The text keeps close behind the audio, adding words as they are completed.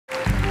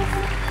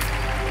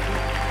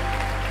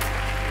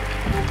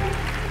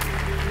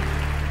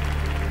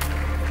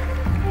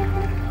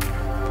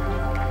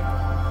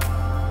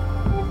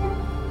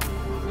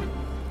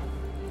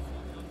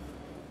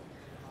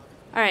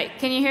All right,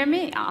 can you hear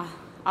me? Oh,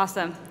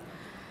 awesome.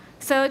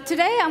 So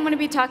today I'm going to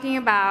be talking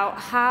about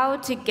how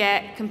to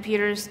get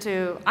computers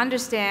to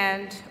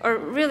understand or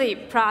really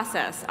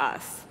process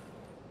us.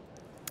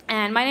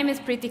 And my name is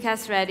Preethi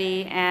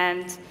Kasireddy,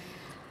 and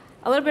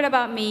a little bit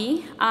about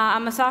me.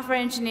 I'm a software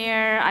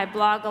engineer. I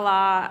blog a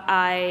lot.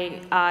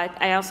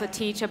 I also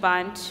teach a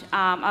bunch.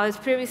 I was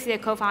previously a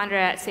co-founder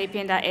at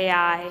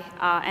Sapien.ai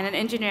and an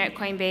engineer at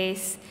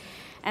Coinbase.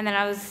 And then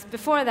I was,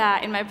 before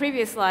that, in my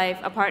previous life,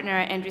 a partner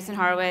at Andreessen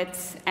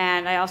Horowitz,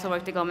 and I also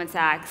worked at Goldman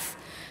Sachs.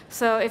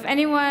 So if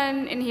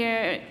anyone in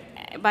here,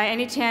 by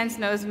any chance,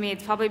 knows me,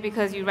 it's probably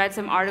because you read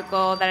some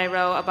article that I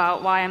wrote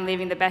about why I'm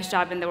leaving the best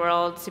job in the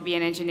world to be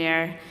an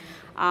engineer.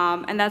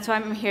 And that's why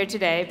I'm here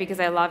today, because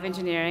I love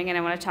engineering, and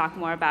I want to talk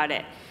more about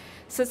it.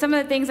 So some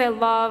of the things I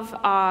love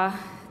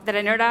that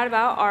I nerd out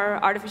about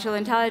are artificial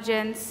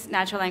intelligence,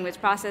 natural language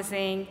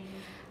processing,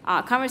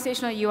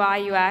 conversational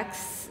UI,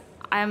 UX.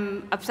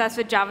 I'm obsessed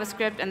with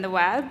JavaScript and the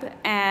web,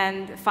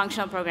 and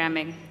functional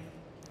programming.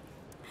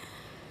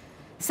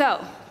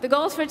 So the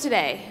goals for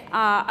today.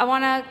 I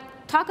want to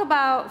talk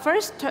about,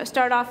 first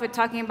start off with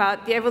talking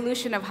about the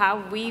evolution of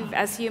how we've,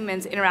 as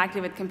humans,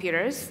 interacted with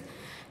computers.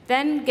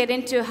 Then get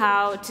into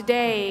how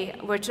today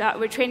we're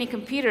training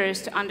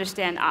computers to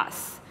understand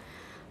us.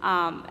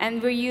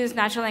 And we use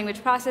natural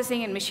language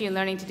processing and machine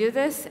learning to do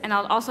this. And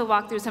I'll also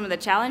walk through some of the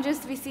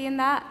challenges we see in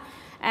that,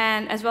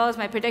 and as well as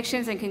my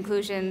predictions and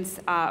conclusions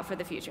for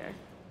the future.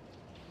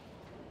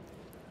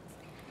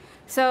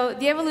 So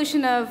the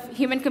evolution of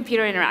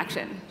human-computer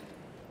interaction.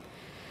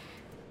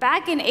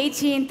 Back in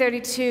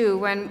 1832,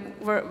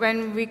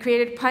 when we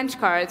created punch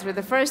cards, were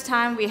the first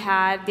time we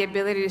had the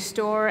ability to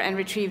store and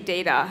retrieve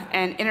data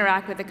and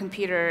interact with the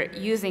computer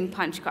using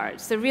punch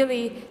cards. So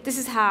really, this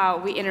is how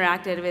we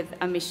interacted with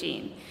a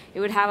machine. It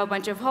would have a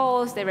bunch of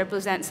holes. They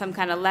represent some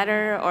kind of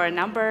letter or a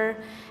number.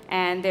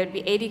 And there would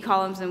be 80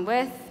 columns in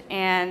width,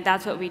 and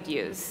that's what we'd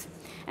use.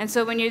 And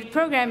so when you're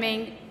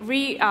programming,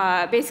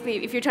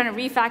 basically, if you're trying to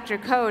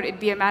refactor code, it'd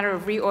be a matter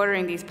of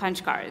reordering these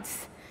punch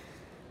cards.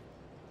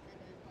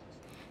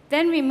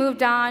 Then we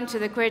moved on to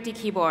the QWERTY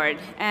keyboard,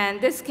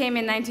 and this came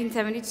in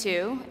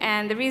 1972.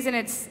 And the reason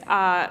it's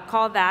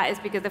called that is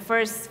because the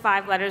first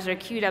 5 letters are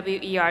Q, W,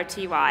 E, R,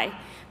 T, Y.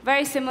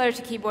 Very similar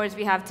to keyboards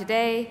we have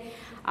today.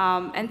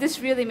 And this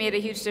really made a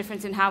huge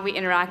difference in how we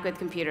interact with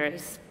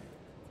computers.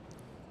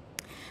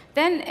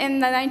 Then in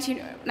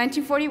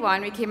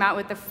 1941, we came out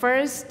with the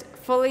first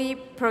fully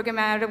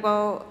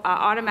programmable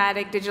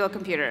automatic digital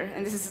computer.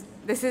 And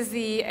this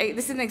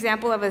is an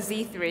example of a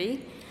Z3.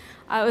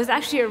 It was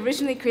actually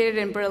originally created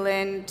in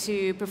Berlin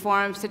to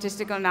perform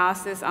statistical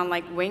analysis on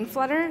wing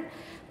flutter,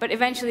 but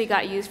eventually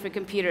got used for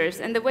computers.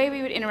 And the way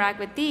we would interact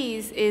with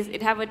these is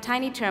it'd have a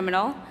tiny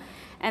terminal,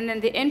 and then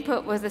the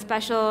input was a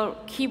special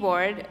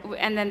keyboard,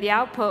 and then the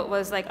output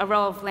was like a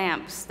row of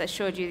lamps that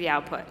showed you the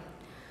output.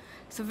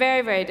 So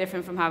very, very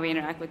different from how we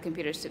interact with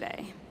computers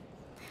today.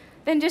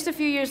 Then just a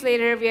few years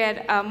later, we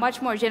had a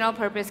much more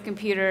general-purpose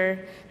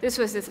computer. This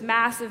was this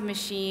massive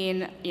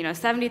machine,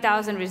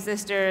 70,000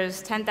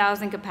 resistors,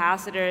 10,000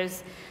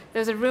 capacitors.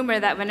 There was a rumor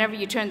that whenever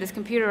you turned this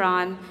computer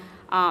on,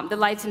 the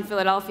lights in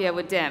Philadelphia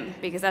would dim,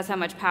 because that's how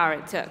much power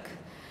it took.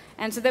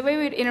 And so the way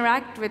we would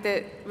interact with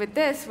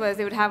this was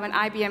it would have an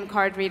IBM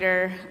card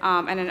reader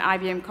and an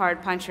IBM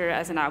card puncher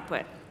as an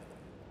output.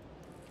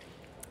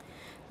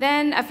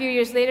 Then a few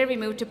years later, we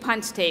moved to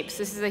punch tapes.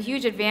 This is a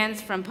huge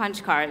advance from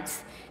punch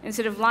cards.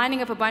 Instead of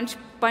lining up a bunch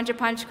of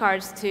punch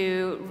cards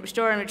to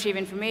store and retrieve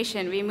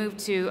information, we moved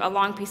to a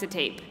long piece of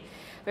tape,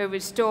 where we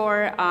would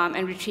store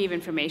and retrieve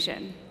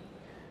information.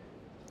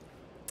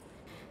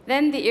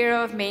 Then the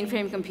era of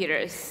mainframe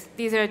computers.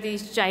 These are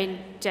these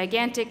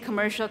gigantic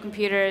commercial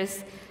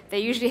computers. They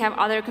usually have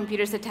other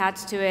computers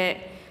attached to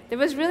it. There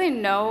was really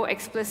no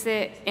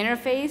explicit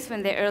interface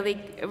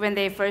when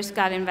they first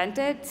got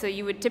invented. So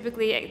you would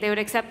they would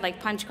accept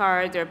punch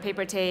cards or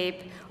paper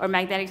tape or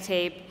magnetic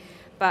tape.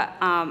 But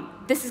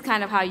this is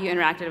kind of how you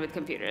interacted with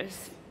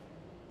computers.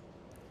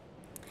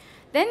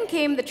 Then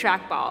came the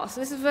trackball. So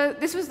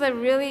this was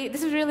really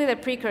the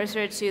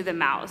precursor to the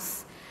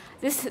mouse.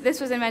 This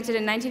was invented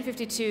in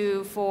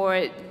 1952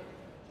 for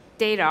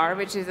DATAR,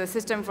 which is a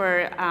system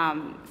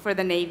for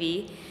the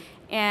Navy,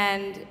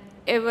 and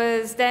it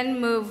was then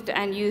moved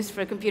and used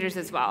for computers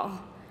as well.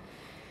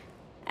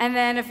 And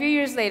then a few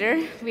years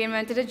later, we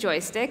invented a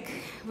joystick,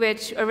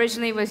 which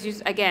originally was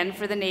used, again,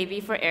 for the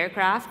Navy for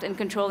aircraft and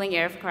controlling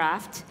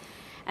aircraft.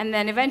 And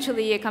then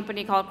eventually, a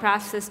company called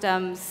Craft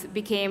Systems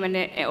became an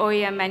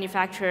OEM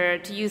manufacturer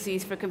to use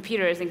these for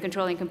computers and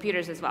controlling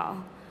computers as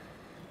well.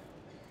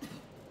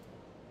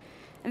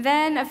 And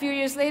then a few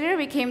years later,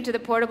 we came to the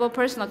portable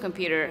personal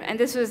computer. And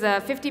this was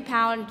a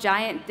 50-pound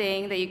giant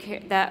thing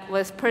that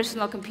was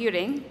personal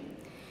computing.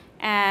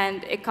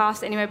 And it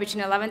cost anywhere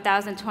between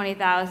 $11,000 and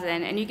 $20,000.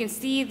 And you can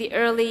see the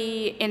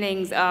early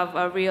innings of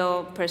a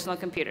real personal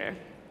computer.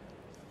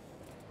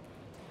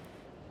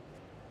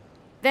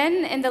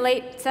 Then in the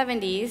late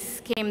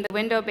 70s came the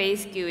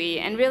window-based GUI.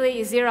 And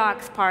really,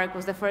 Xerox PARC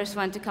was the first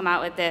one to come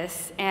out with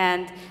this.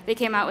 And they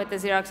came out with the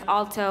Xerox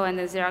Alto and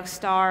the Xerox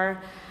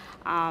Star.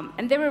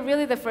 And they were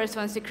really the first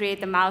ones to create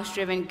the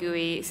mouse-driven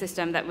GUI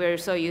system that we're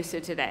so used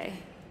to today.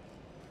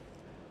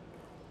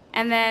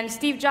 And then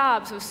Steve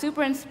Jobs was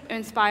super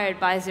inspired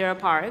by Zero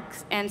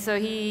Parks, and so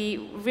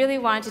he really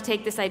wanted to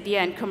take this idea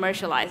and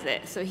commercialize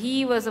it. So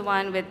he was the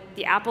one with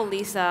the Apple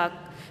Lisa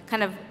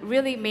kind of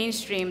really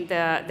mainstreamed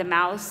the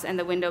mouse and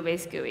the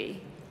window-based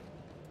GUI.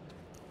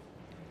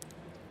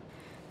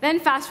 Then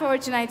fast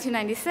forward to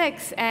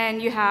 1996, and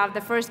you have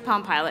the first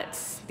Palm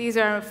Pilots. These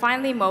are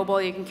finally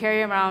mobile. You can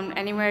carry around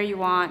anywhere you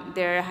want.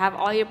 They have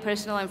all your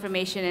personal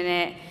information in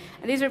it.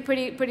 And these are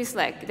pretty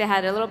slick. They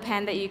had a little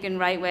pen that you can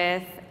write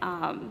with.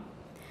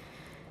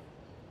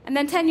 And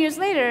then 10 years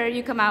later,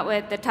 you come out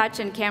with the touch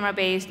and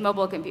camera-based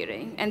mobile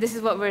computing. And this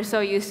is what we're so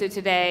used to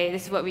today.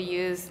 This is what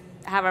we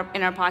have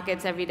in our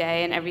pockets every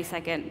day and every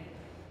second.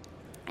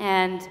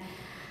 And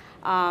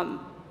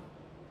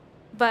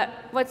but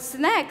what's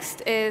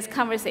next is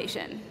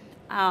conversation.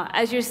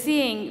 As you're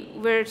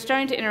seeing, we're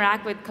starting to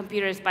interact with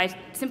computers by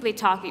simply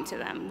talking to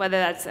them, whether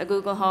that's a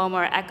Google Home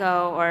or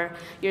Echo or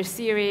your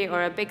Siri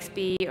or a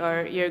Bixby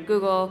or your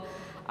Google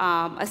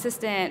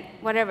Assistant,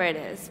 whatever it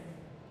is.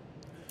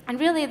 And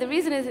really, the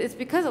reason is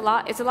because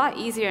it's a lot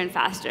easier and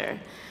faster.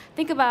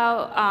 Think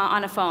about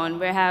on a phone,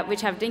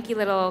 which have dinky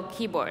little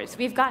keyboards.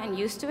 We've gotten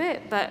used to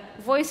it, but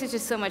voice is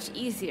just so much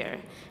easier.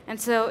 And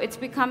so it's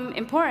become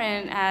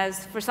important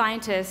for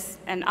scientists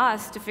and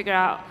us to figure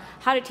out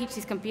how to teach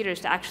these computers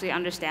to actually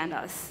understand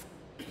us.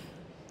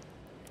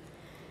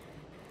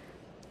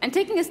 And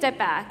taking a step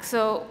back,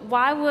 so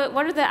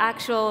what are the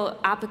actual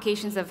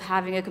applications of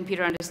having a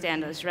computer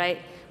understand us, right?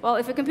 Well,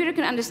 if a computer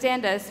can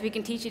understand us, we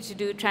can teach it to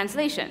do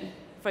translation,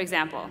 for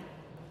example.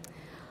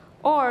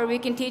 Or we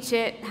can teach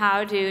it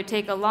how to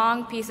take a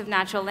long piece of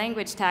natural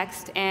language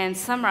text and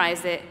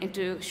summarize it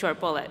into short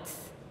bullets.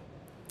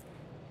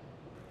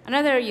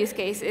 Another use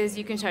case is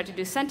you can start to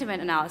do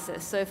sentiment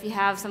analysis. So if you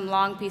have some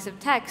long piece of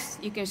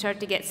text, you can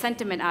start to get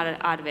sentiment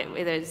out of it,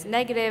 whether it's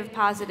negative,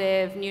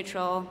 positive,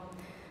 neutral,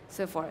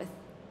 so forth.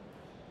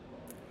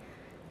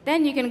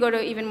 Then you can go to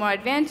even more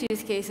advanced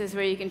use cases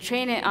where you can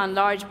train it on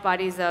large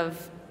bodies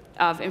of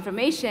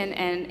information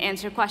and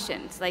answer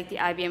questions, like the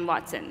IBM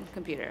Watson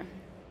computer.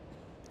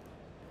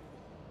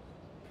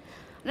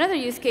 Another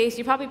use case,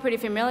 you're probably pretty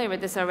familiar with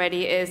this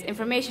already, is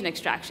information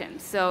extraction.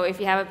 So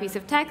if you have a piece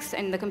of text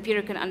and the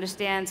computer can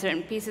understand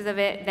certain pieces of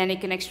it, then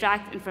it can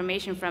extract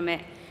information from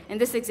it. In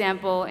this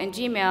example, in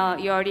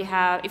Gmail, you already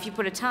have, if you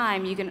put a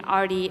time, you can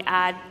already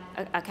add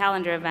a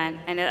calendar event,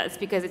 and that's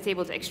because it's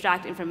able to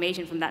extract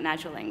information from that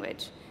natural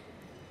language.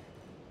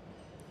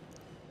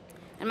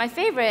 And my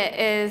favorite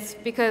is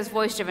because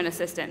voice-driven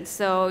assistance.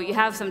 So you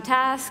have some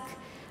task,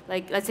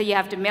 like let's say you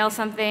have to mail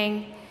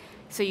something.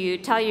 So you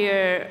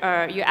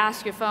you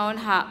ask your phone,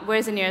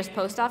 where's the nearest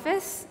post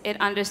office? It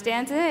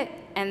understands it,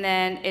 and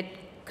then it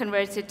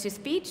converts it to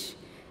speech,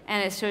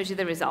 and it shows you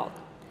the result.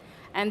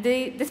 And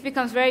this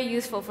becomes very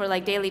useful for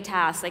like daily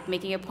tasks, like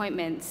making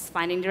appointments,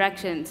 finding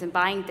directions, and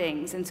buying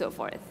things, and so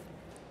forth.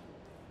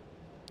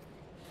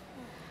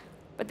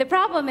 But the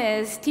problem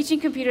is, teaching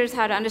computers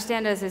how to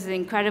understand us is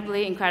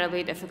incredibly,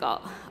 incredibly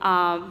difficult.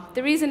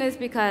 The reason is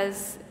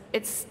because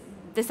it's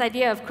this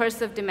idea of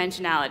cursive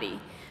dimensionality.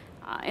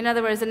 In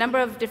other words, the number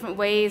of different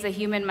ways a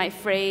human might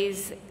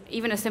phrase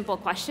even a simple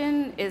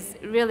question is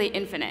really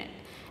infinite.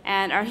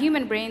 And our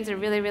human brains are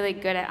really, really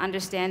good at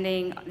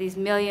understanding these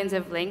millions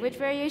of language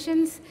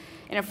variations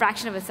in a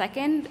fraction of a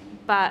second.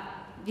 But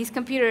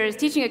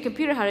teaching a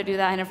computer how to do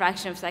that in a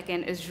fraction of a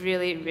second is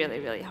really, really,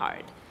 really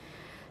hard.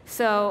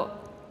 So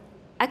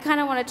I kind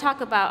of want to talk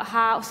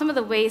about some of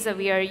the ways that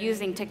we are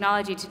using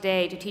technology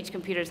today to teach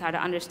computers how to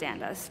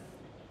understand us.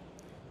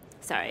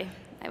 Sorry,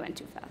 I went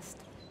too fast.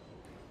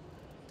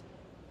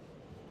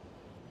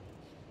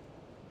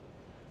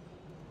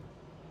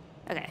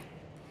 OK.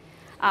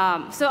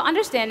 So I'm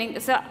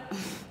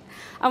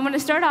going to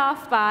start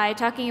off by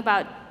talking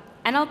about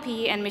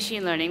NLP and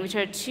machine learning, which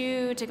are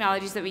two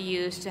technologies that we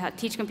use to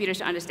teach computers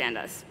to understand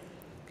us.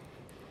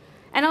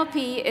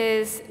 NLP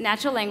is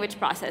natural language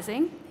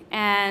processing,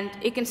 and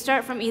it can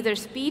start from either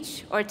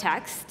speech or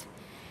text.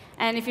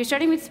 And if you're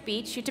starting with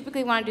speech, you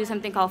typically want to do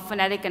something called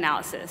phonetic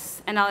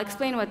analysis. And I'll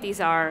explain what these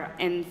are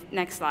in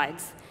next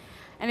slides.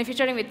 And if you're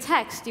starting with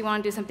text, you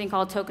want to do something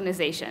called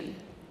tokenization.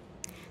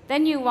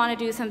 Then you want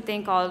to do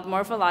something called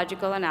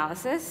morphological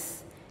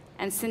analysis,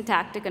 and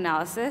syntactic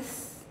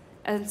analysis,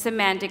 and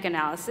semantic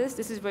analysis.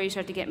 This is where you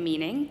start to get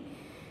meaning.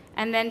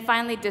 And then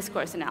finally,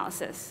 discourse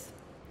analysis.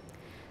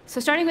 So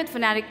starting with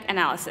phonetic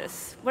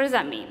analysis, what does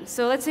that mean?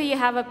 So let's say you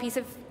have a piece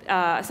of,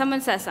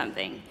 someone says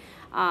something.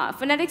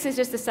 Phonetics is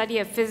just the study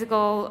of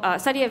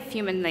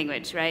human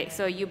language, right?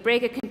 So you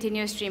break a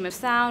continuous stream of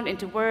sound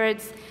into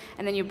words,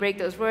 and then you break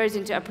those words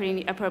into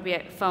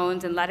appropriate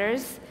phones and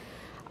letters.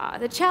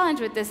 The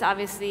challenge with this,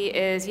 obviously,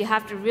 is you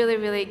have to really,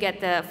 really get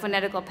the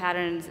phonological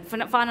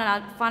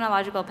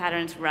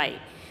patterns right.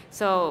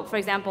 So, for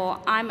example,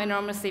 I'm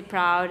enormously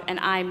proud, and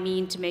I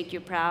mean to make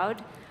you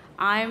proud.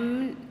 I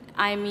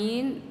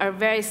mean are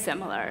very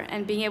similar,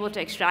 and being able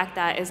to extract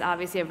that is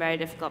obviously a very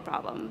difficult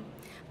problem.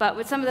 But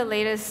with some of the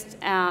latest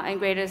and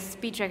greatest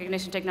speech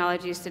recognition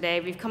technologies today,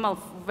 we've come a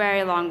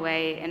very long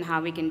way in how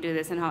we can do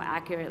this and how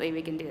accurately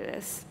we can do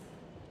this.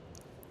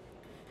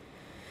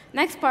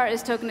 Next part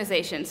is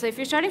tokenization. So if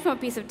you're starting from a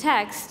piece of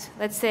text,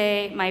 let's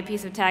say my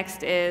piece of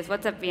text is,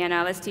 "What's up,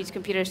 Vienna? Let's teach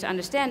computers to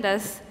understand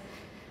us."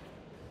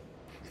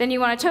 Then you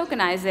want to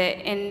tokenize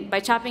it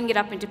by chopping it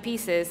up into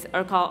pieces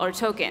or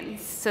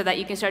tokens so that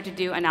you can start to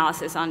do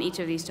analysis on each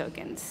of these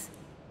tokens.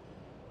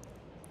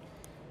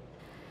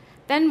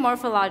 Then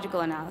morphological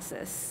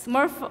analysis.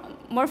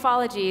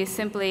 Morphology is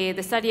simply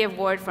the study of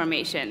word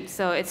formation.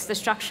 So it's the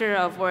structure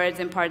of words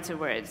and parts of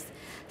words.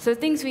 So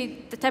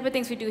the type of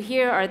things we do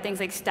here are things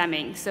like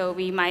stemming. So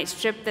we might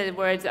strip the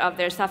words of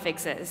their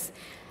suffixes.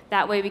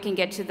 That way we can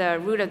get to the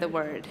root of the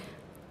word,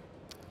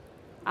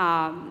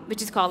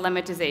 which is called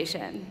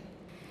lemmatization.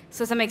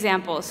 So some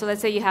examples. So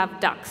let's say you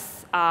have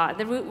ducks.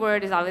 The root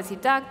word is obviously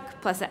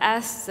duck plus a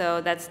S,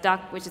 so that's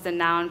duck, which is a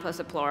noun plus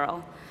a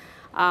plural.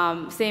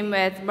 Same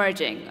with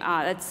merging.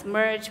 That's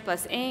merge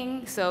plus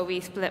ing, so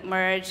we split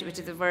merge, which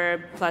is a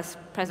verb, plus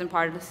present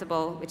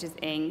participle, which is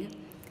ing.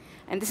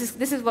 And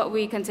this is what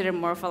we consider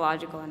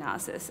morphological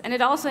analysis. And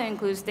it also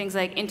includes things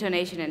like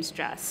intonation and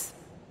stress.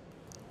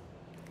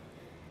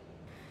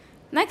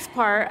 Next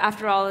part,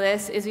 after all of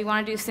this, is we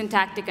want to do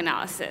syntactic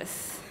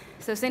analysis.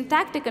 So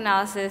syntactic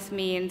analysis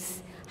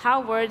means how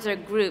words are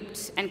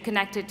grouped and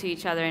connected to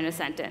each other in a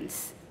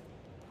sentence.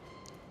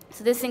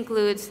 So this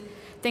includes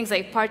things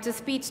like parts of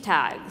speech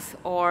tags,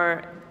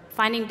 or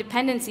finding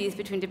dependencies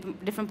between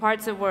different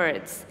parts of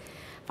words,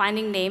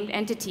 finding named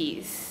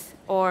entities,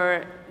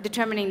 or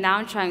determining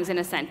noun chunks in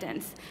a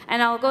sentence.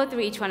 And I'll go through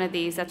each one of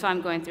these. That's why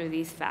I'm going through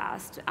these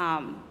fast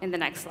in the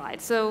next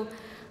slide. So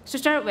to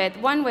start with,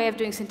 one way of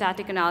doing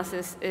syntactic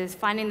analysis is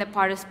finding the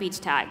part of speech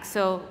tag.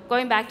 So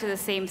going back to the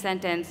same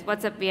sentence,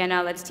 "What's up,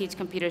 Vienna? Let's teach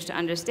computers to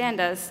understand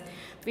us."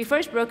 We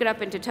first broke it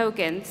up into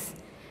tokens.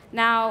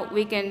 Now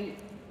we can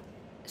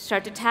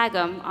start to tag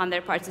them on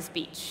their parts of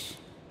speech.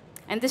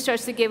 And this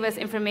starts to give us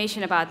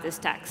information about this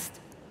text.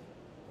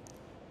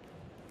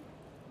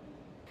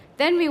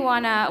 Then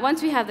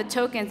once we have the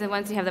tokens and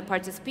once we have the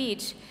parts of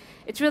speech,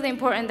 it's really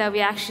important that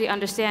we actually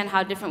understand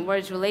how different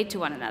words relate to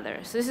one another.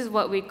 So this is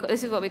what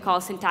we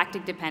call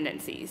syntactic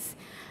dependencies.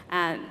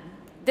 And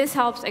this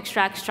helps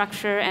extract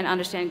structure and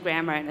understand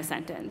grammar in a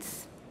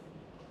sentence.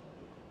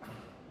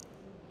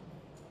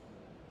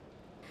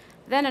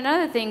 Then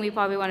another thing we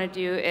probably want to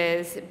do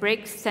is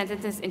break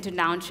sentences into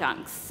noun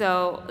chunks.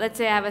 So let's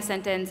say I have a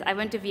sentence, "I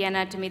went to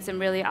Vienna to meet some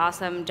really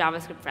awesome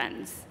JavaScript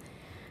friends."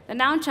 The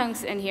noun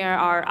chunks in here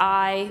are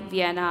I,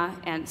 Vienna,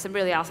 and some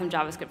really awesome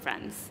JavaScript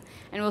friends.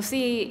 And we'll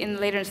see in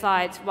later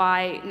slides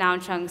why noun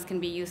chunks can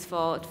be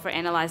useful for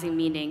analyzing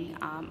meaning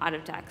out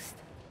of text.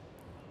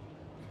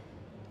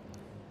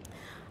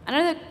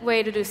 Another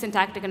way to do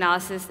syntactic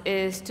analysis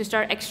is to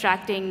start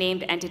extracting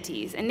named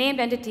entities. And named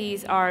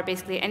entities are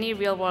basically any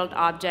real-world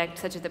object,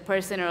 such as a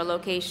person or a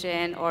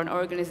location or an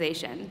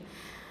organization.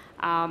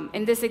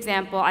 In this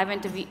example, I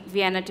went to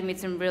Vienna to meet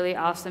some really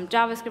awesome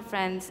JavaScript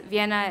friends.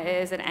 Vienna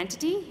is an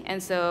entity,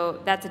 and so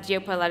that's a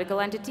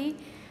geopolitical entity.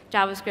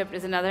 JavaScript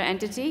is another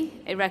entity.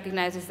 It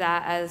recognizes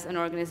that as an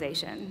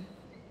organization.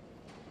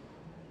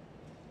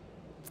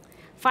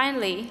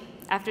 Finally,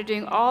 after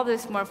doing all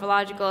this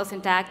morphological,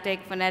 syntactic,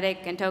 phonetic,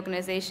 and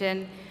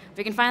tokenization,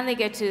 we can finally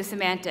get to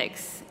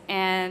semantics.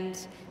 And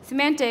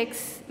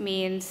semantics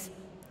means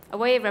a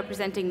way of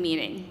representing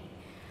meaning.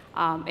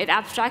 It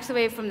abstracts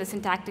away from the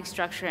syntactic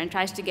structure and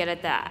tries to get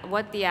at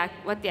what the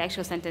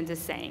actual sentence is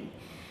saying.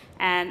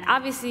 And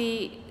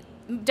obviously,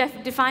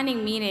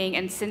 defining meaning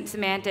and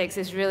semantics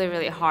is really,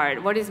 really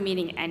hard. What is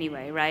meaning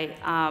anyway, right?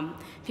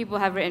 People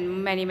have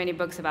written many, many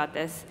books about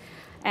this.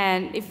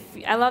 And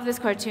I love this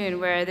cartoon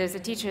where there's a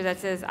teacher that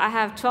says, "I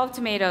have 12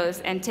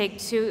 tomatoes and take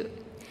two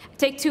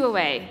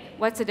away.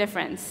 What's the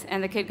difference?"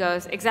 And the kid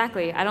goes,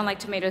 "Exactly, I don't like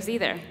tomatoes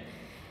either."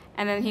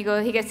 And then he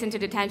gets into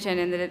detention,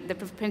 and the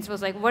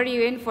principal's like, "What are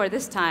you in for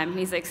this time?" And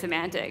he's like,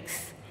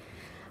 "Semantics."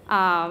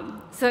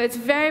 So it's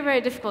very,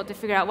 very difficult to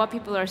figure out what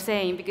people are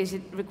saying because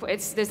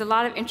there's a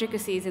lot of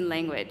intricacies in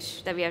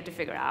language that we have to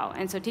figure out.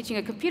 And so teaching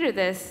a computer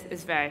this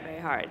is very, very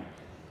hard.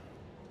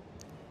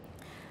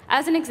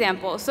 As an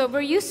example, so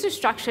we're used to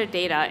structured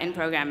data in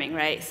programming,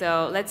 right?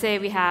 So let's say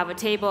we have a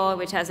table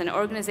which has an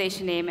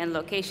organization name and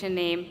location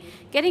name.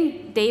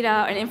 Getting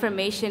data and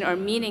information or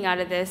meaning out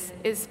of this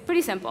is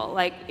pretty simple.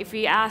 Like if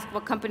we ask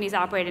what companies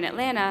operate in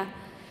Atlanta,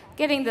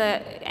 getting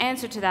the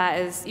answer to that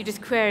is you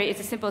just query,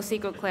 it's a simple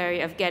SQL query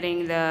of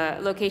getting the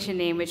location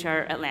name, which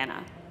are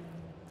Atlanta.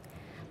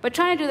 But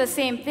trying to do the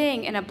same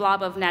thing in a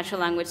blob of natural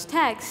language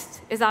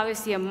text is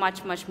obviously a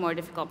much, much more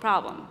difficult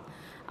problem.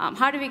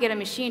 How do we get a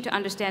machine to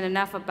understand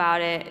enough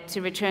about it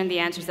to return the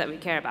answers that we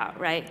care about,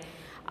 right?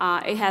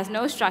 It has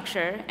no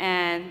structure,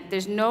 and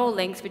there's no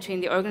links between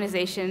the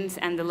organizations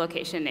and the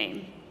location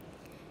name.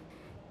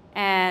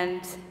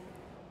 And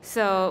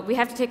so we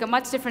have to take a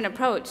much different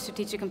approach to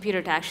teach a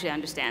computer to actually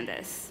understand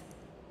this.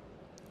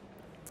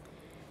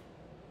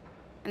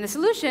 And the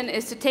solution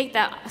is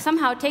to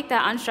somehow take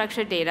that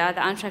unstructured data,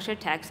 the unstructured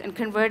text, and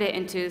convert it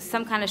into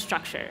some kind of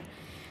structure.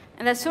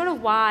 And that's sort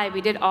of why we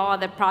did all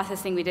the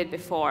processing we did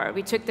before.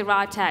 We took the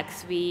raw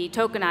text, we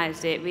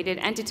tokenized it, we did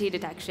entity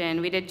detection,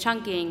 we did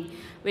chunking,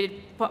 we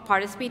did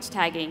part of speech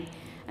tagging.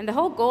 And the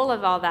whole goal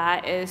of all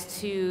that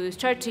is to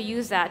start to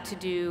use that to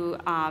do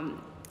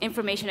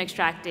information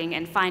extracting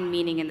and find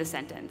meaning in the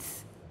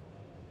sentence.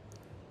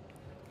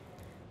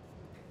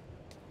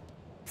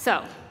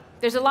 So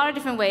there's a lot of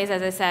different ways,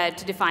 as I said,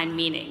 to define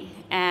meaning.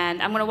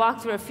 And I'm going to walk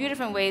through a few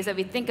different ways that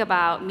we think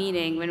about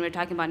meaning when we're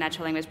talking about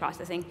natural language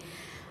processing.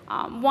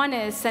 One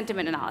is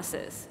sentiment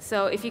analysis.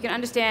 So if you can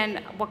understand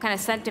what kind of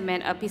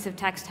sentiment a piece of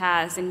text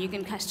has, then you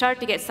can start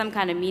to get some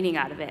kind of meaning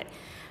out of it.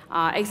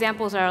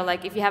 Examples are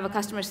like if you have a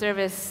customer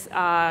service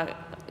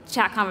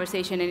chat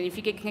conversation, and if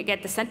you can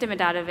get the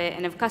sentiment out of it,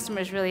 and if a customer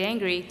is really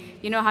angry,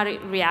 you know how to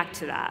react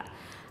to that.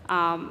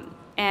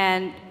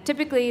 And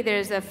typically,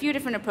 there's a few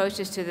different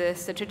approaches to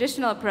this. The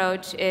traditional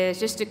approach is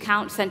just to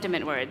count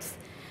sentiment words.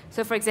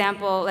 So for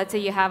example, let's say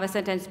you have a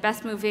sentence,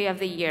 best movie of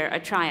the year, a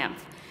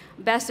triumph.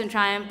 Best and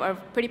triumph are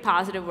pretty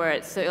positive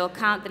words, so it'll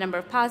count the number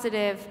of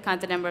positive,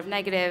 count the number of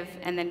negative,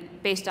 and then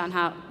based on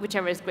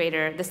whichever is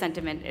greater, the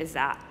sentiment is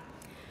that.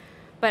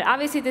 But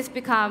obviously, this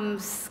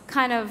becomes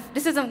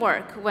this doesn't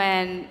work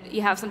when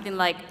you have something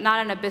like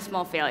not an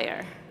abysmal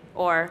failure,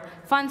 or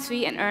fun,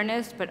 sweet, and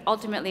earnest, but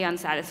ultimately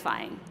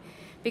unsatisfying.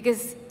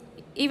 Because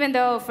even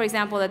though, for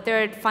example, the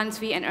third, fun,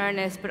 sweet, and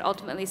earnest, but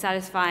ultimately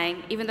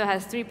satisfying, even though it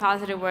has 3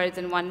 positive words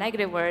and 1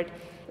 negative word,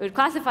 it would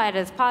classify it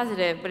as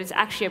positive, but it's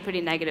actually a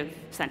pretty negative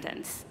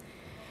sentence.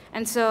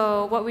 And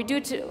so what we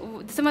do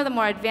some of the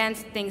more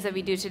advanced things that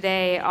we do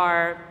today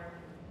are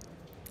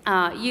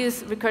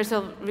use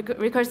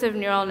recursive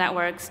neural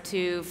networks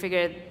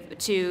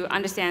to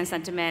understand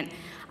sentiment.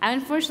 I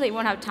unfortunately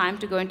won't have time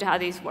to go into how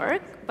these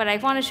work, but I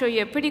want to show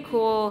you a pretty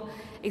cool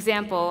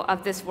example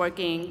of this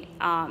working.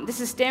 This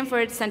is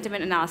Stanford's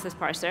sentiment analysis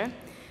parser.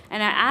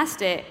 And I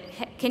asked it,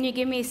 can you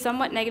give me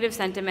somewhat negative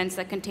sentiments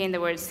that contain the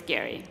word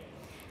scary?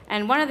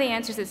 And one of the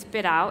answers it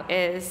spit out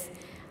is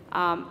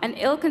an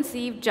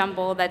ill-conceived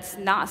jumble that's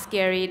not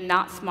scary,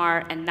 not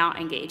smart, and not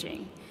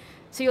engaging.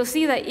 So you'll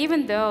see that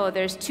even though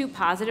there's 2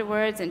 positive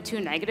words and 2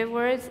 negative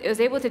words, it was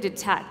able to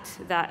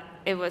detect that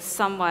it was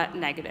somewhat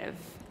negative.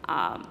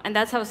 And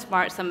that's how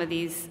smart some of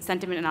these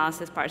sentiment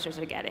analysis parsers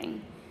are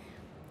getting.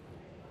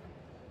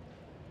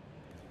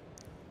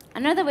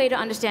 Another way to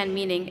understand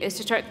meaning is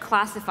to start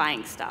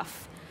classifying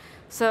stuff.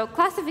 So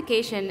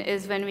classification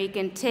is when we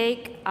can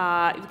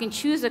we can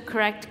choose a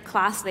correct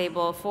class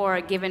label for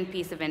a given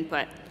piece of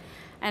input.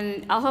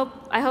 And I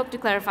hope to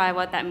clarify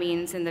what that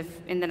means in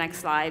the next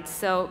slides.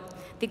 So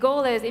the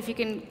goal is if you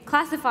can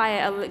classify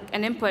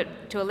an input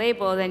to a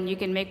label, then you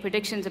can make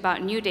predictions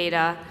about new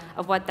data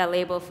of what that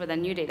label for the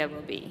new data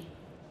will be.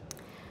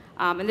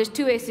 And there's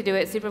 2 ways to do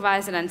it,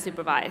 supervised and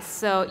unsupervised.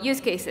 So use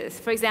cases.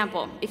 For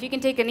example, if you can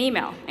take an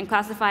email and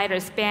classify it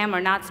as spam or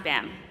not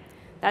spam,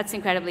 that's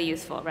incredibly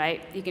useful,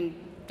 right? You can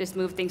just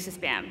move things to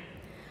spam.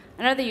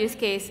 Another use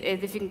case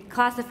is if you can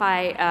classify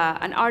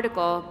an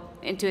article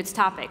into its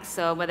topics.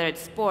 So whether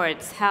it's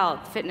sports,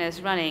 health,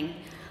 fitness, running,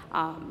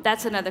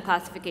 that's another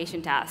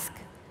classification task.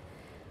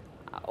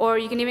 Or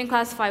you can even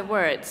classify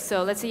words.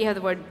 So let's say you have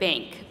the word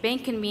bank.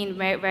 Bank can mean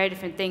very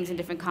different things in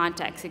different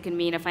contexts. It can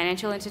mean a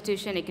financial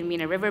institution. It can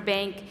mean a river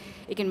bank.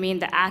 It can mean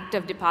the act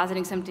of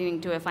depositing something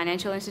into a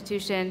financial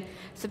institution.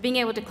 So being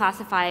able to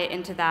classify it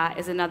into that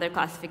is another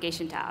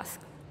classification task.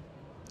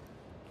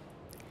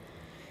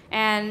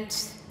 And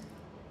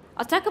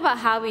I'll talk about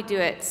how we do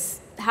it.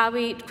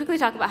 Quickly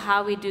talk about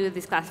how we do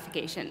this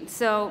classification.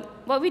 So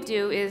what we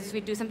do is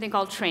we do something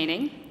called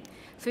training.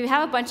 So we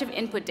have a bunch of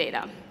input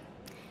data.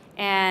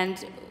 And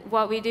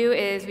what we do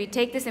is we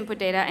take this input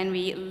data and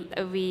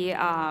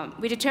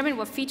we determine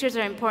what features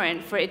are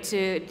important for it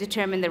to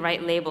determine the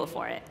right label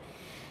for it.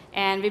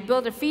 And we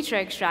build a feature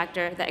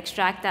extractor that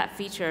extracts that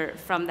feature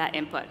from that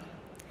input.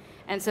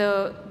 And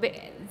so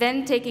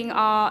then taking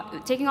all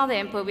the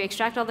input, we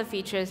extract all the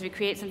features, we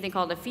create something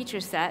called a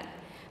feature set,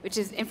 which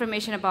is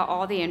information about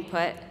all the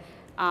input.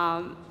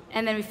 And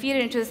then we feed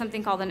it into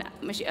something called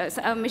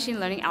a machine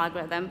learning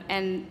algorithm.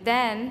 And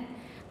then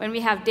when we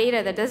have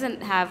data that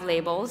doesn't have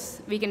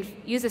labels, we can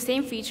use the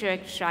same feature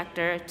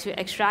extractor to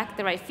extract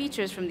the right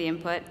features from the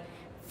input,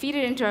 feed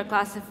it into our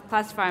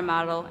classifier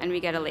model, and we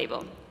get a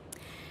label.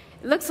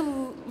 It looks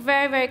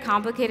very, very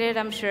complicated,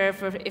 I'm sure, if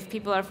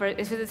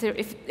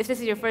this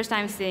is your first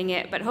time seeing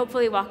it, but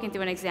hopefully walking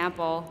through an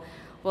example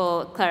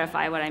will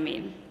clarify what I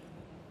mean.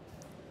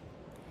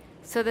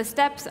 So the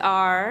steps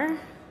are,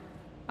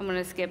 I'm going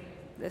to skip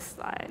this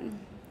slide,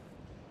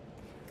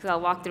 because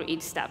I'll walk through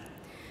each step.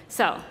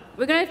 So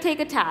we're going to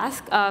take a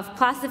task of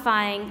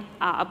classifying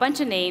a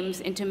bunch of names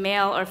into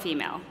male or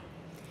female.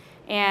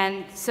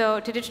 And so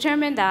to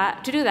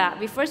do that,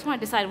 we first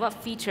want to decide what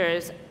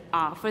features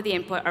for the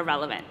input are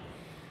relevant.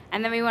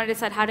 And then we want to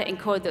decide how to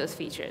encode those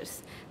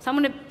features. So I'm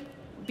going to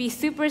be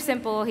super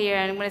simple here,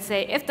 and I'm going to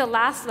say if the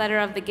last letter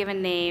of the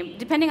given name,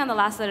 depending on the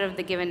last letter of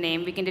the given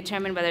name, we can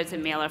determine whether it's a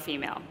male or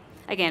female.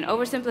 Again,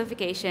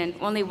 oversimplification,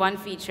 only one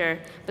feature,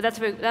 but that's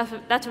what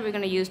we're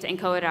going to use to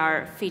encode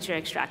our feature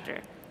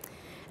extractor.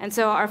 And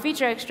so our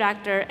feature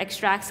extractor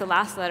extracts the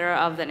last letter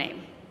of the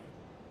name.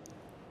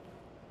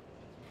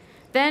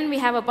 Then we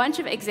have a bunch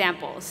of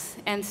examples.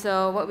 And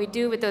so what we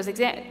do with those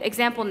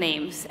example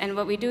names, and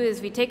what we do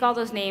is we take all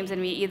those names and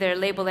we either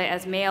label it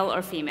as male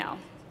or female.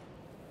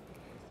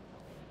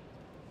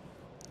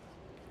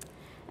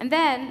 And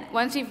then,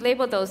 once we've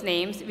labeled those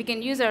names, we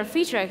can use our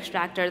feature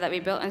extractor that we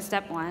built in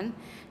step 1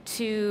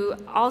 to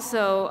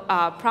also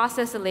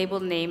process the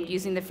labeled name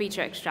using the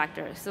feature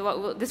extractor. So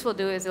what this will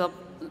do is it'll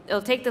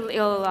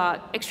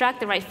extract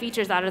the right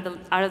features out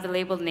of the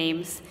labeled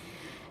names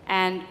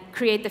and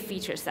create the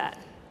feature set.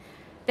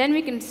 Then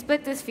we can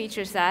split this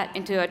feature set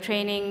into a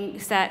training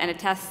set and a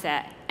test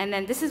set. And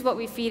then this is what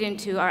we feed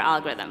into our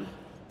algorithm.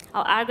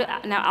 Our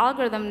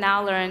algorithm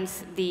now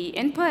learns the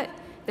input,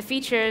 the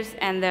features,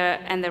 and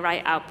the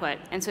right output.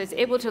 And so it's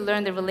able to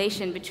learn the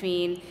relation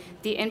between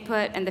the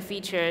input and the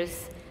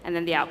features, and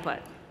then the output.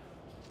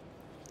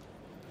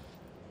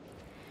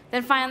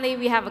 Then finally,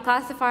 we have a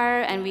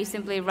classifier, and we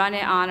simply run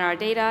it on our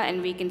data,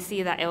 and we can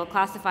see that it will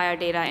classify our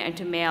data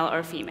into male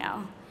or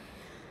female.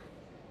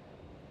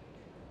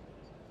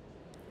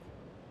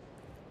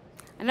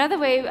 Another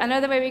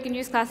way we can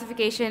use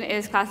classification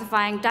is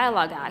classifying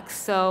dialogue acts.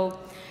 So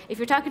if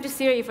you're talking to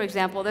Siri, for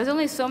example, there's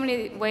only so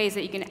many ways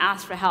that you can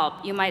ask for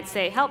help. You might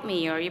say, help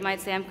me, or you might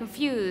say, I'm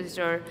confused,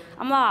 or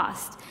I'm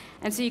lost.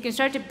 And so you can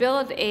start to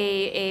build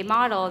a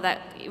model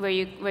where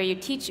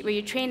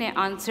you train it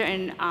on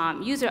certain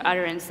user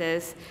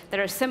utterances that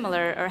are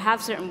similar or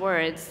have certain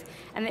words,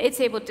 and it's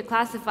able to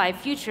classify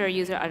future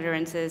user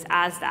utterances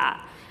as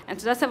that. And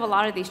so that's what a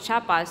lot of these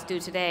chatbots do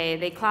today.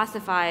 They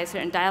classify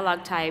certain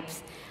dialogue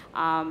types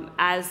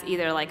as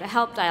either like a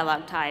help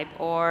dialogue type,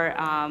 or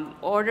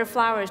order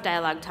flowers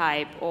dialogue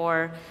type,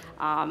 or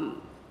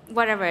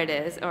whatever it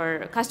is,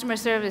 or customer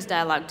service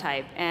dialogue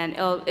type. And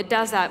it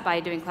does that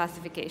by doing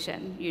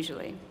classification,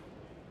 usually.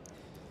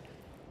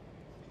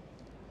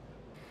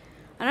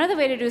 Another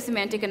way to do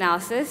semantic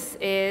analysis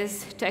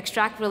is to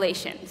extract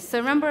relations. So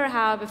remember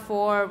how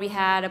before we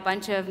had a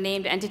bunch of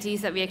named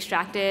entities that we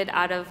extracted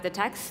out of the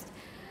text?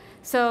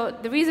 So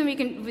the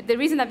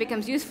reason that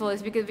becomes useful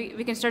is because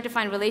we can start to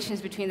find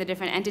relations between the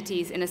different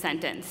entities in a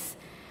sentence.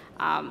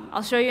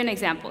 I'll show you an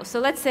example. So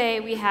let's say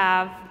we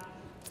have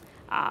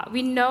a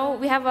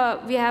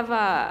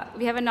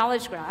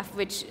knowledge graph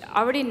which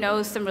already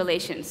knows some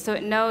relations. So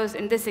it knows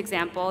in this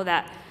example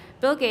that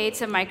Bill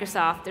Gates and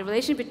Microsoft, the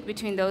relation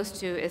between those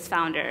two is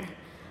founder.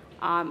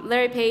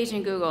 Larry Page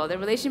and Google, the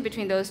relation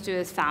between those two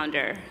is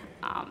founder.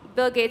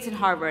 Bill Gates and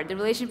Harvard, the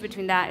relation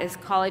between that is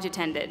college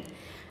attended.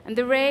 And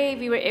the way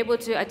we were able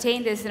to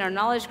attain this in our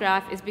knowledge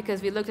graph is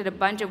because we looked at a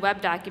bunch of web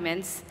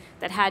documents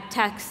that had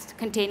text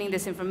containing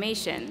this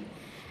information.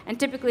 And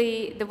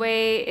typically, the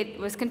way it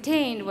was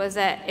contained was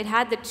that it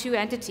had the two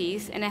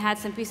entities, and it had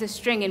some piece of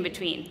string in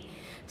between.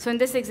 So in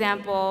this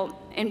example,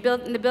 in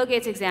the Bill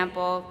Gates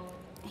example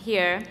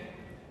here,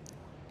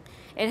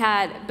 it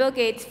had Bill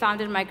Gates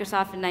founded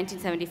Microsoft in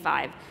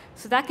 1975.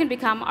 So that can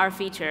become our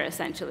feature,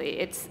 essentially.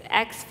 It's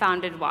X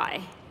founded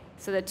Y.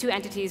 So the two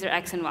entities are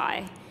X and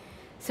Y.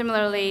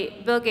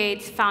 Similarly, Bill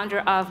Gates,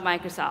 founder of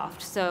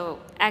Microsoft, so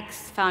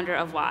X, founder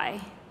of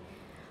Y.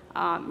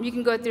 You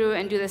can go through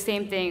and do the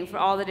same thing for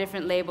all the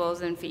different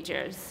labels and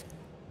features.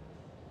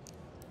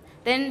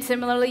 Then,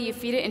 similarly, you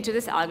feed it into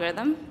this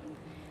algorithm,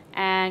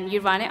 and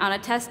you run it on a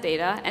test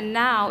data, and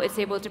now it's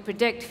able to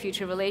predict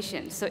future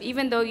relations. So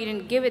even though you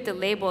didn't give it the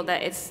label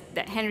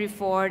that Henry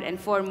Ford and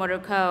Ford Motor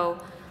Co.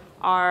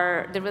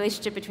 the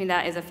relationship between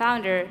that is a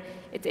founder,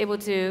 it's able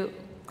to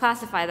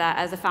classify that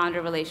as a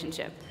founder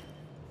relationship.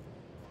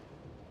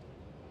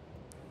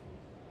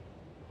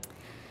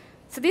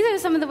 So these are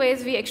some of the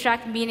ways we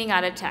extract meaning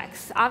out of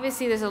text.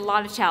 Obviously, there's a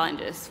lot of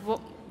challenges.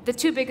 Well, the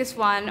two biggest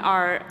ones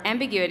are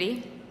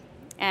ambiguity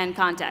and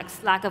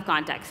context, lack of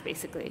context,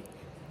 basically.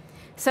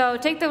 So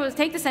take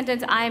the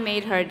sentence, I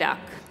made her duck.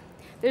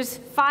 There's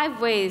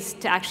 5 ways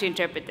to actually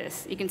interpret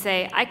this. You can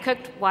say, I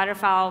cooked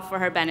waterfowl for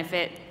her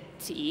benefit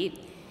to eat.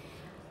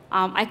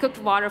 I cooked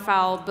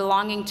waterfowl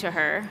belonging to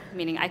her,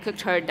 meaning I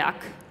cooked her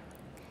duck.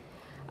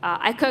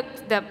 I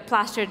cooked the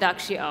plaster duck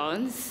she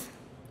owns.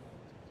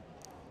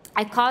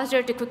 I caused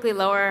her to quickly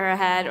lower her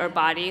head or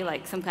body,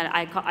 like some kind of,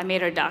 I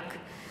made her duck.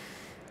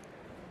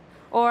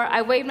 Or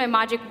I waved my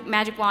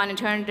magic wand and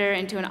turned her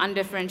into an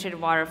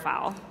undifferentiated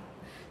waterfowl.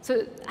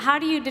 So how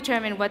do you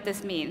determine what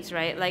this means,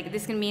 right? Like,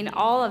 this can mean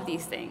all of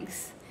these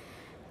things.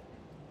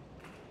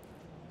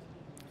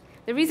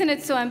 The reason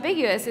it's so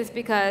ambiguous is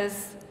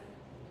because,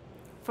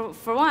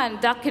 for one,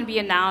 duck can be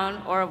a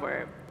noun or a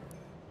verb.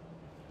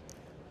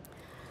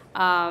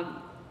 Her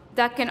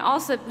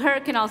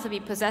can also be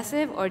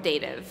possessive or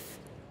dative.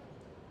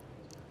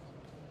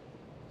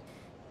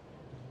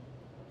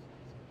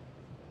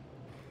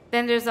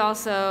 Then there's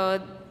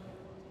also,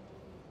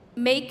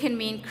 make can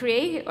mean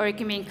create, or it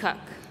can mean cook.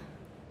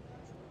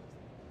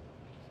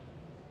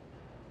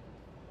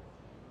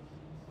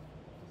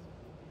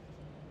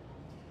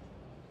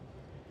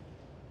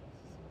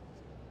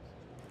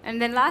 And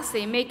then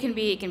lastly, make can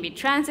be, it can be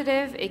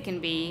transitive, it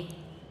can be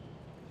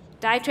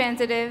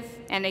ditransitive,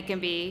 and it can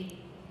be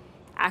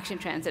action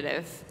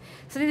transitive.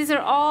 So these are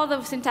all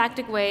the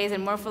syntactic ways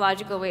and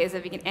morphological ways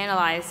that we can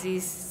analyze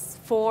these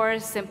 4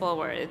 simple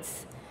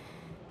words.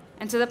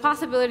 And so the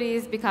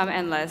possibilities become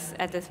endless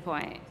at this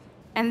point.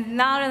 And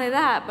not only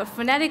that, but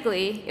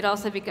phonetically, it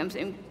also becomes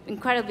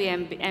incredibly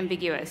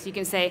ambiguous. You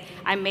can say,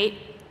 I made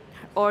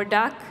or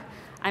duck,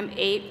 I'm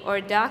ate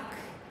or duck,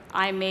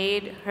 I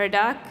made her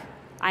duck,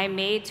 I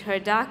made her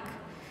duck,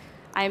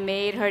 I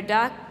made her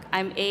duck,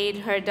 I'm ate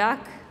her duck,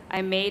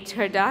 I made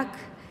her duck,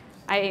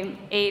 I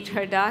ate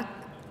her duck,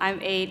 I'm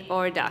ate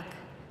or duck.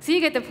 So you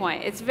get the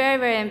point. It's very,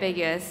 very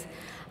ambiguous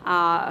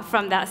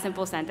from that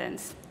simple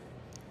sentence.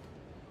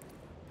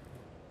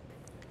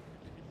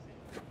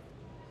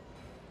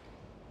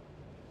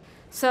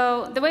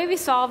 So the way we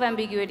solve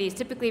ambiguity is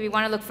typically we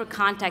want to look for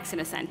context in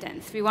a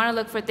sentence. We want to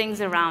look for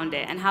things around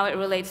it and how it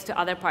relates to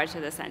other parts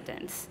of the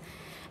sentence.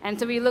 And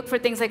so we look for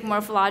things like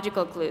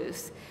morphological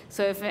clues.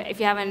 So if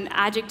you have an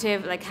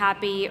adjective like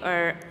happy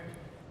or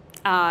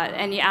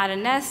and you add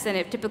an S, then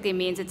it typically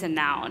means it's a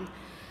noun.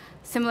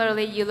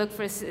 Similarly, you look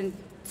for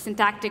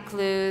syntactic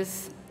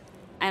clues,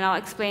 and I'll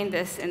explain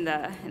this in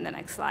the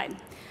next slide.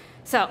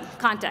 So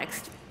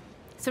context.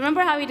 So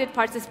remember how we did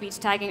parts of speech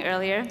tagging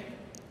earlier?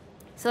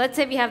 So let's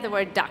say we have the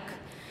word duck.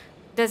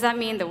 Does that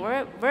mean the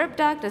verb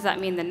duck? Does that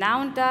mean the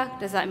noun duck?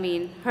 Does that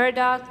mean her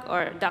duck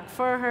or duck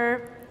for her?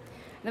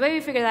 And the way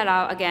we figure that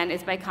out, again,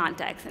 is by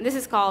context. And this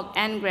is called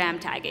n-gram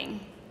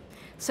tagging.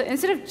 So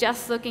instead of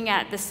just looking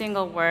at the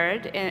single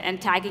word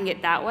and tagging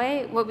it that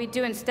way, what we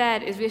do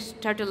instead is we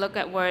start to look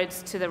at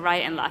words to the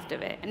right and left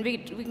of it. And we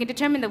can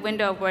determine the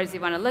window of words you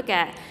want to look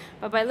at.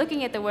 But by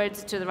looking at the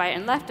words to the right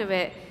and left of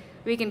it,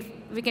 we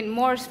can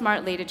more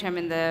smartly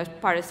determine the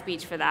part of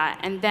speech for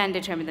that, and then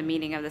determine the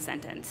meaning of the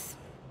sentence.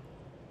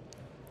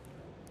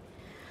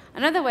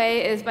 Another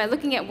way is by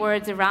looking at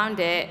words around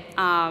it,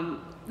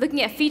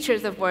 looking at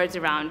features of words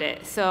around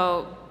it.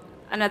 So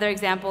another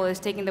example is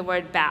taking the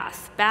word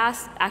bass.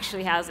 Bass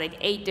actually has like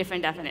 8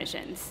 different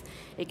definitions.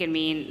 It can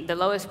mean the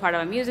lowest part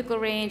of a musical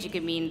range. It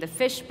can mean the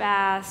fish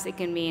bass. It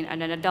can mean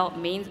an adult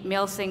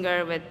male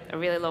singer with a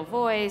really low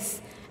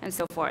voice, and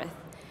so forth.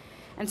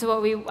 And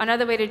so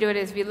another way to do it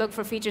is we look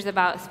for features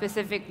about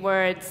specific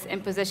words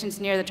in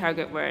positions near the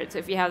target word. So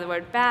if you have the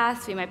word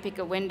bass, we might pick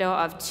a window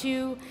of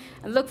 2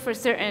 and look for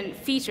certain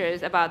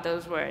features about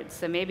those words.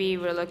 So maybe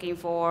we're looking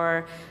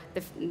for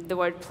the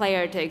word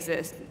player to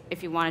exist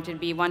if you want it to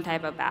be one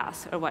type of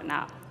bass or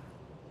whatnot.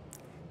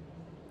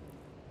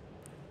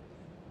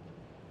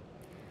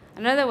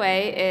 Another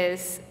way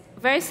is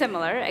very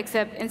similar,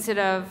 except instead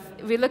of,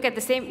 we look at the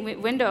same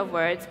window of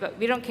words, but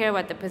we don't care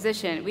about the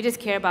position. We just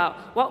care about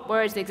what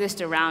words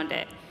exist around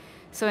it.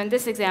 So in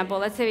this example,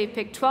 let's say we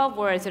pick 12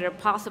 words that are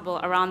possible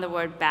around the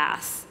word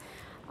bass.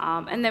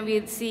 And then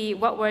we see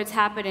what words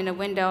happen in a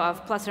window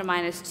of plus or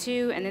minus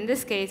 2. And in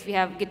this case, we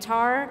have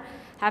guitar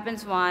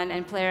happens 1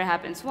 and player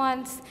happens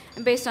once.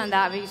 And based on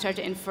that, we can start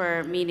to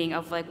infer meaning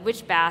of like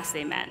which bass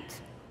they meant.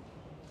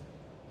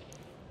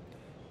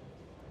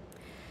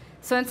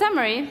 So in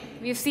summary,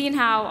 we've seen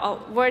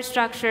how word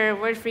structure,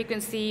 word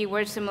frequency,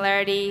 word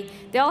similarity,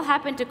 they all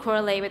happen to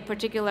correlate with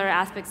particular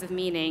aspects of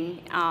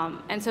meaning.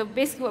 And so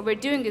basically what we're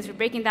doing is we're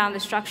breaking down the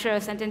structure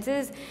of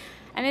sentences,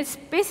 and it's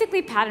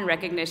basically pattern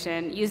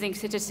recognition using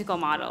statistical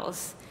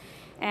models.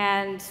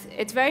 And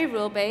it's very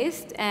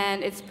rule-based,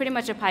 and it's pretty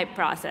much a pipe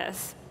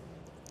process.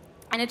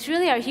 And it's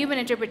really our human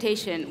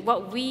interpretation,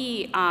 what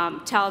we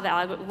tell the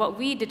algorithm, what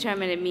we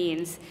determine it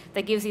means,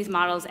 that gives these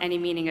models any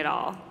meaning at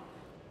all.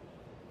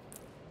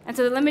 And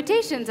so the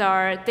limitations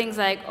are things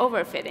like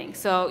overfitting.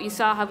 So you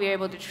saw how we were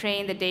able to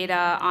train the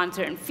data on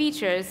certain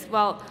features.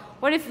 Well,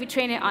 what if we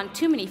train it on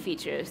too many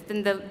features?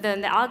 Then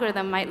the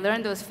algorithm might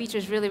learn those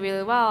features really,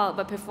 really well,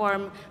 but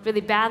perform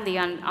really badly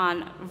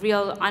on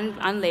real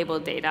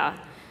unlabeled data.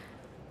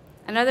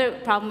 Another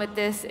problem with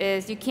this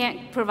is you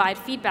can't provide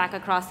feedback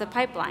across the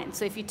pipeline.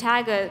 So if you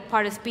tag a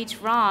part of speech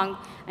wrong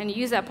and you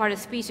use that part of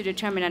speech to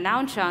determine a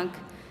noun chunk,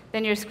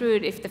 then you're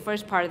screwed if the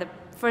first part of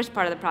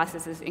the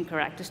process is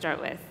incorrect to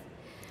start with.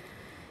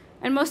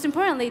 And most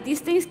importantly, these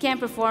things can't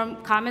perform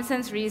common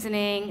sense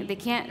reasoning. They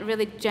can't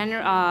really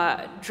draw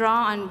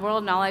on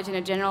world knowledge in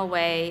a general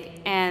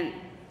way. And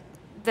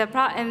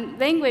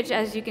language,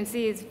 as you can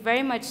see, is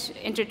very much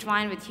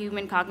intertwined with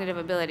human cognitive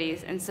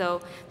abilities. And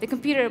so the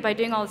computer, by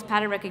doing all this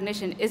pattern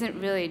recognition, isn't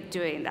really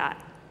doing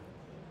that.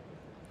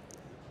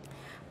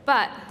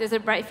 But there's a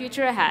bright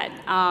future ahead.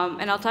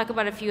 And I'll talk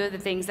about a few of the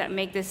things that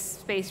make this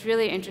space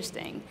really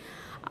interesting.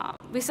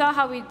 We saw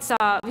how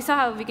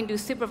we can do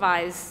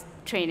supervised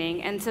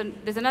training, and so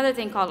there's another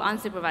thing called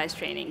unsupervised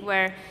training,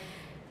 where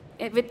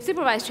with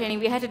supervised training,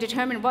 we had to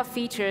determine what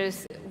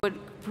features would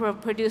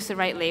produce the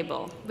right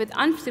label. With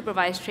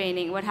unsupervised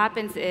training, what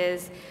happens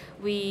is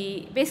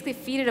we basically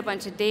feed it a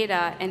bunch of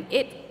data, and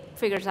it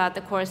figures out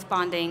the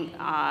corresponding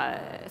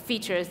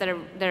features that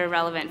are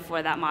relevant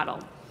for that model.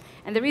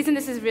 And the reason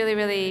this is really,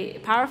 really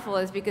powerful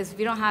is because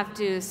we don't have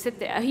to sit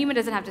there. A human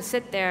doesn't have to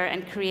sit there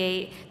and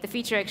create the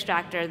feature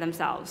extractor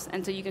themselves.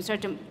 And so you can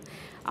start to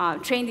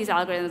train these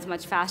algorithms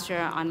much faster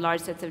on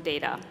large sets of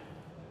data.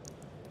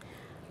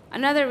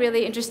 Another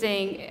really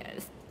interesting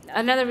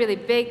another really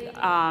big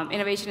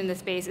innovation in this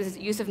space is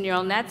the use of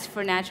neural nets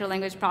for natural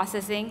language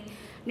processing.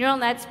 Neural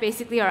nets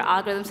basically are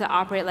algorithms that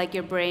operate like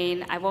your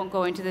brain. I won't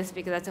go into this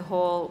because that's a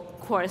whole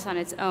course on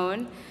its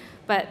own.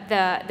 But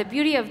the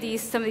beauty of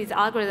some of these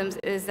algorithms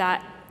is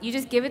that you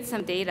just give it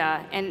some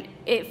data, and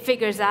it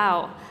figures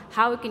out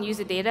how it can use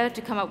the data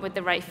to come up with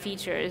the right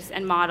features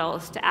and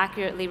models to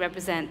accurately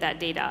represent that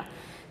data.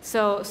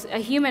 So a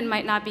human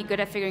might not be good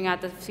at figuring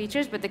out the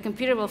features, but the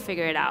computer will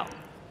figure it out.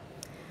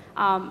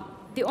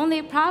 The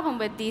only problem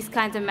with these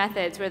kinds of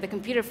methods where the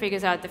computer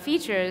figures out the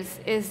features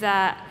is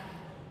that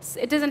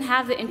it doesn't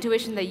have the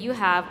intuition that you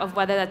have of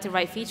whether that's the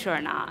right feature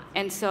or not.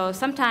 And so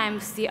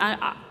sometimes the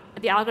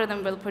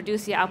algorithm will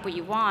produce the output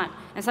you want,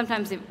 and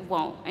sometimes it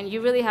won't. And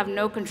you really have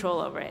no control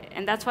over it.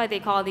 And that's why they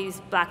call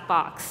these black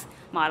box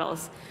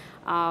models.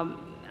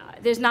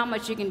 There's not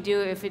much you can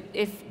do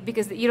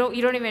because you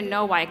don't even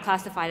know why it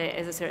classified it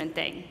as a certain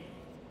thing.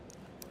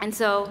 And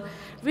so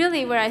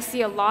really where I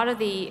see a lot of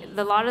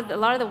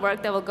the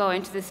work that will go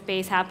into this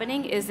space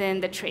happening is in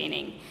the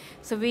training.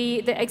 So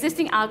the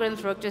existing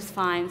algorithms work just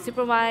fine.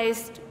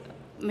 Supervised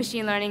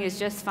machine learning is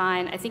just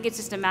fine. I think it's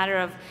just a matter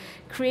of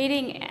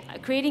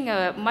creating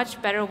a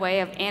much better way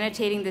of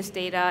annotating this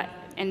data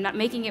and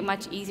making it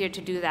much easier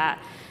to do that,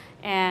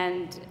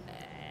 and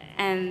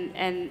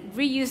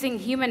reusing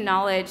human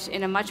knowledge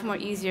in a much more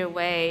easier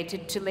way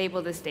to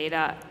label this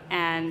data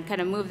and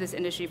kind of move this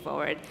industry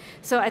forward.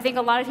 So I think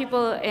a lot of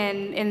people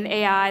in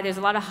AI, there's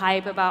a lot of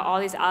hype about all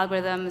these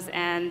algorithms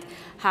and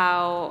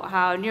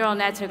how neural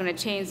nets are going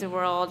to change the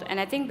world. And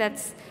I think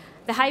that's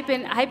the hype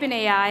in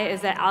AI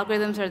is that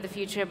algorithms are the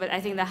future, but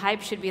I think the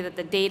hype should be that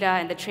the data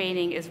and the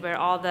training is where a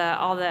lot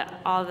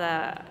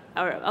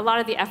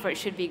of the effort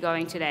should be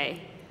going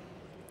today.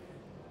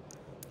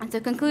 And so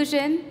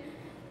conclusion.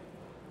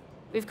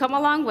 We've come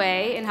a long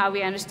way in how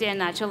we understand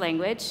natural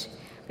language.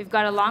 We've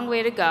got a long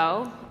way to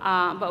go,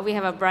 but we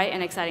have a bright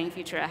and exciting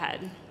future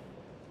ahead.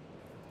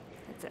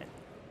 That's it.